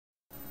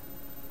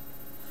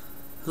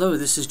Hello,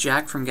 this is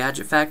Jack from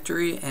Gadget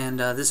Factory, and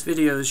this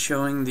video is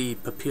showing the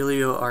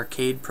Papilio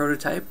Arcade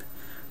prototype.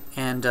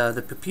 And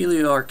the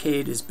Papilio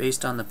Arcade is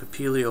based on the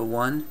Papilio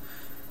One.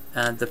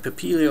 The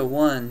Papilio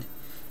One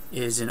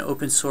is an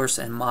open source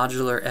and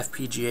modular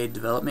FPGA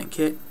development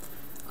kit,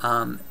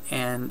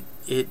 and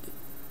it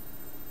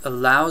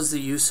allows the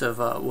use of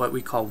what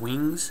we call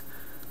wings,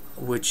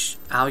 which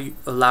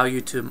allow you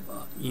to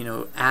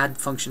add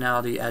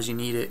functionality as you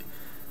need it.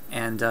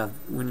 And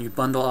when you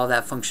bundle all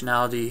that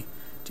functionality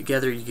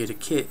together, you get a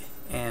kit,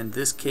 and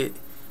this kit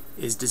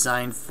is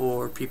designed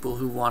for people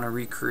who want to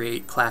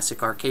recreate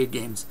classic arcade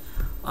games.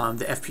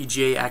 The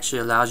FPGA actually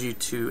allows you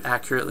to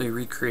accurately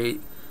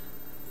recreate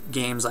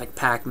games like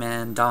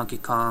Pac-Man, Donkey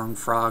Kong,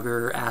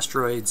 Frogger,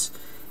 Asteroids,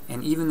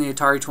 and even the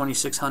Atari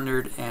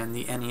 2600 and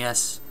the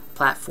NES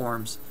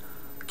platforms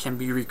can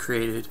be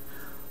recreated.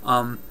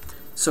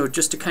 So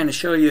just to kind of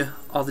show you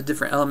all the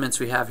different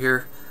elements we have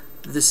here,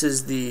 this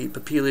is the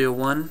Papilio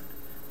One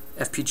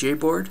FPGA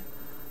board.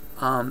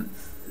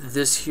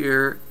 This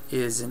here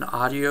is an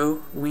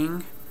audio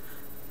wing,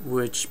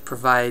 which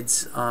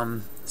provides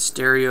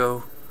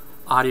stereo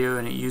audio,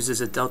 and it uses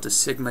a Delta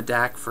Sigma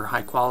DAC for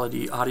high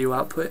quality audio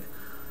output.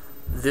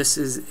 This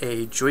is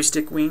a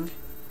joystick wing.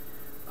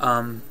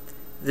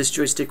 This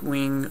joystick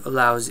wing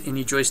allows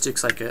any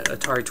joysticks like a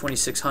Atari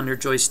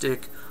 2600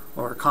 joystick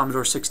or a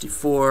Commodore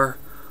 64,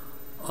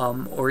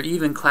 or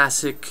even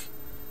classic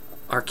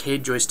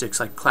arcade joysticks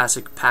like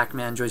classic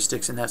Pac-Man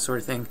joysticks and that sort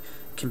of thing,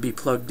 can be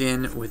plugged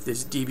in with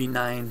this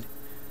DB9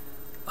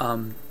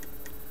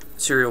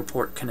 serial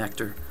port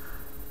connector.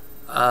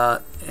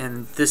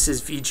 And this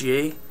is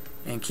VGA,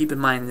 and keep in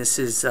mind this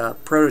is a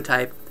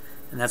prototype,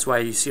 and that's why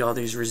you see all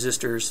these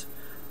resistors.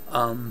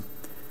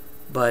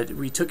 But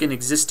we took an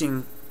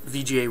existing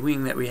VGA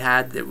wing that we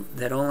had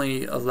that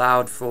only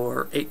allowed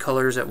for 8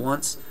 colors at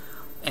once,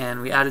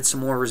 and we added some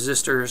more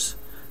resistors,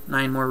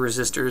 9 more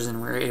resistors,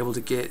 and we were able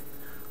to get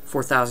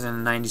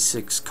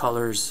 4096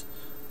 colors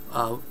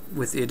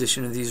with the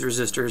addition of these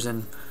resistors.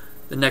 And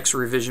the next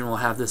revision will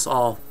have this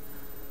all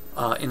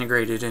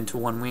integrated into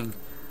one wing.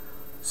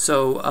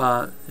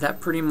 So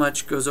that pretty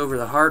much goes over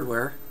the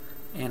hardware,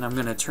 and I'm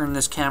going to turn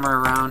this camera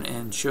around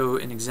and show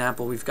an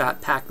example. We've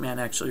got Pac-Man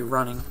actually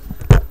running.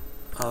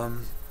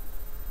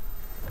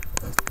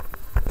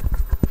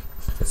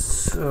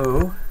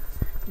 So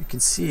you can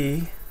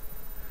see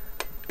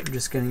I'm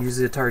just going to use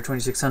the Atari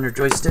 2600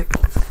 joystick,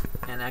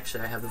 and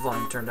actually I have the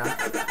volume turned on.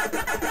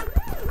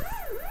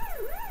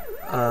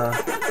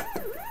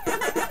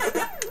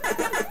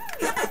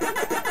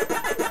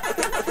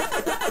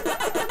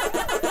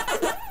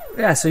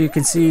 Yeah, so you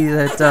can see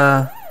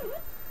that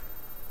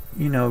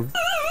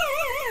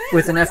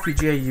with an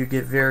FPGA you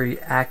get very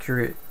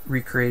accurate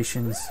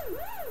recreations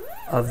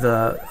of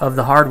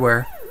the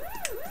hardware.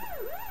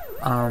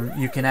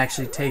 You can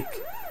actually take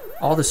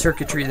all the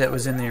circuitry that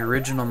was in the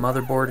original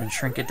motherboard and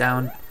shrink it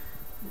down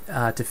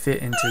to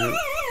fit into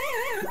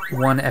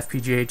one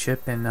FPGA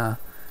chip, and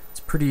it's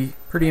pretty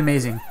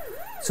amazing.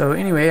 So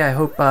anyway, I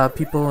hope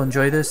people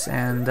enjoy this,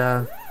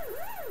 and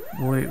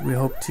we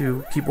hope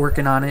to keep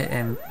working on it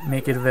and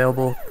make it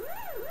available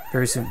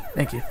very soon.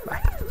 Thank you.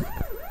 Bye.